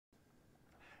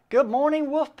Good morning,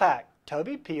 Wolfpack.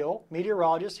 Toby Peele,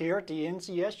 meteorologist here at the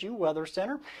NCSU Weather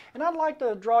Center, and I'd like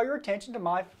to draw your attention to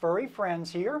my furry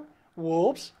friends here,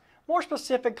 wolves, more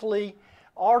specifically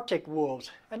Arctic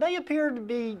wolves. And they appear to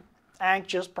be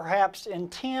anxious, perhaps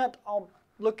intent on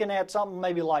looking at something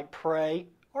maybe like prey,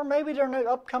 or maybe their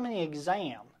upcoming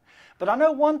exam. But I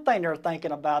know one thing they're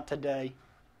thinking about today,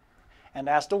 and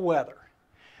that's the weather.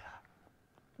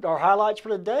 Our highlights for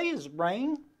today is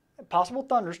rain, possible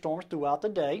thunderstorms throughout the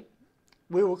day.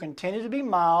 We will continue to be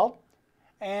mild,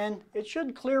 and it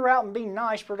should clear out and be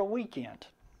nice for the weekend.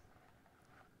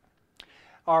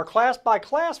 Our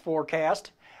class-by-class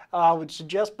forecast, I would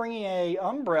suggest bringing an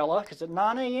umbrella because at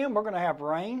 9 a.m. we're going to have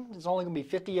rain. It's only going to be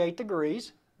 58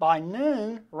 degrees. By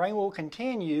noon, rain will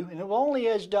continue, and it will only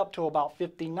edge up to about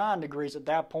 59 degrees at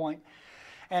that point.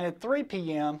 And at 3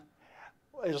 p.m.,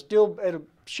 it'll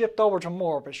shift over to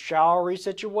more of a showery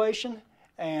situation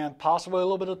and possibly a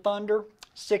little bit of thunder.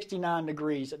 69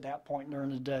 degrees at that point during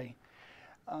the day.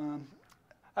 On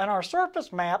our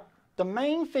surface map, the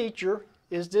main feature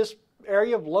is this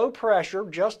area of low pressure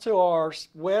just to our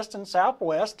west and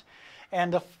southwest,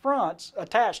 and the fronts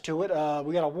attached to it.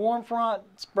 We got a warm front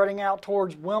spreading out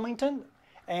towards Wilmington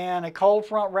and a cold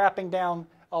front wrapping down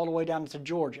all the way down to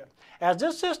Georgia. As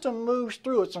this system moves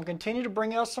through, it's going to continue to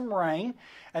bring us some rain,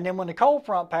 and then when the cold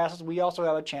front passes, we also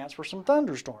have a chance for some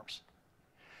thunderstorms.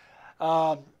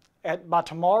 By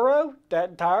tomorrow,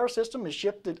 that entire system is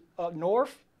shifted up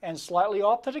north and slightly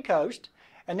off to the coast.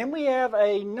 And then we have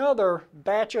another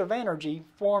batch of energy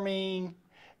forming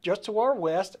just to our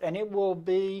west, and it will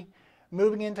be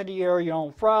moving into the area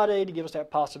on Friday to give us that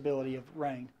possibility of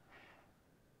rain.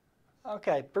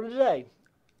 Okay, for today,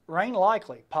 rain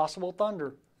likely, possible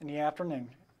thunder in the afternoon.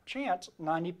 Chance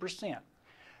 90%.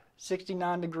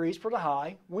 69 degrees for the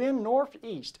high. Wind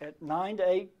northeast at 9 to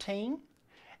 18.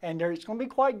 And it's going to be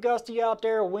quite gusty out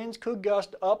there. Winds could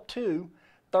gust up to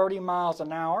 30 miles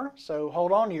an hour, so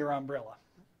hold on to your umbrella.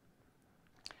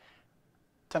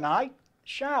 Tonight,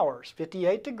 showers,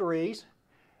 58 degrees.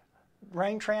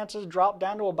 Rain chances drop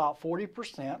down to about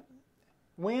 40%.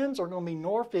 Winds are going to be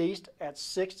northeast at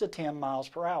 6 to 10 miles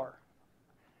per hour.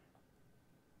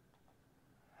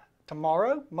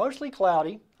 Tomorrow, mostly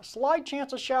cloudy. A slight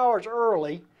chance of showers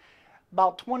early,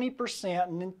 about 20%,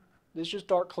 and then this should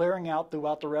start clearing out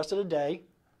throughout the rest of the day.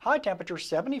 High temperature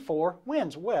 74,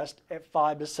 winds west at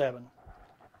 5 to 7.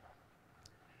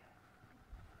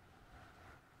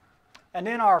 And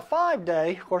then our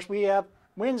 5-day, of course, we have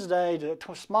Wednesday, the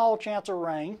small chance of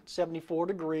rain, 74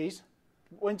 degrees.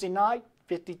 Wednesday night,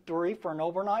 53 for an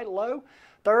overnight low.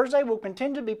 Thursday will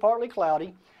continue to be partly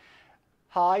cloudy.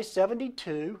 High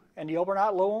 72, and the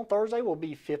overnight low on Thursday will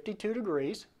be 52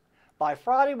 degrees. By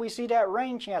Friday, we see that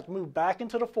rain chance move back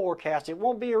into the forecast. It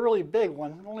won't be a really big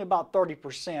one, only about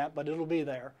 30%, but it'll be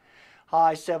there.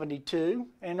 High 72,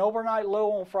 and overnight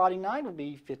low on Friday night will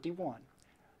be 51.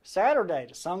 Saturday,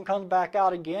 the sun comes back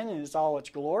out again in all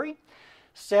its glory.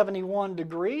 71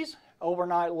 degrees,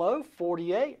 overnight low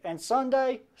 48, and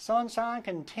Sunday, sunshine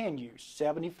continues,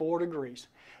 74 degrees.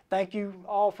 Thank you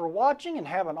all for watching, and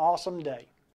have an awesome day.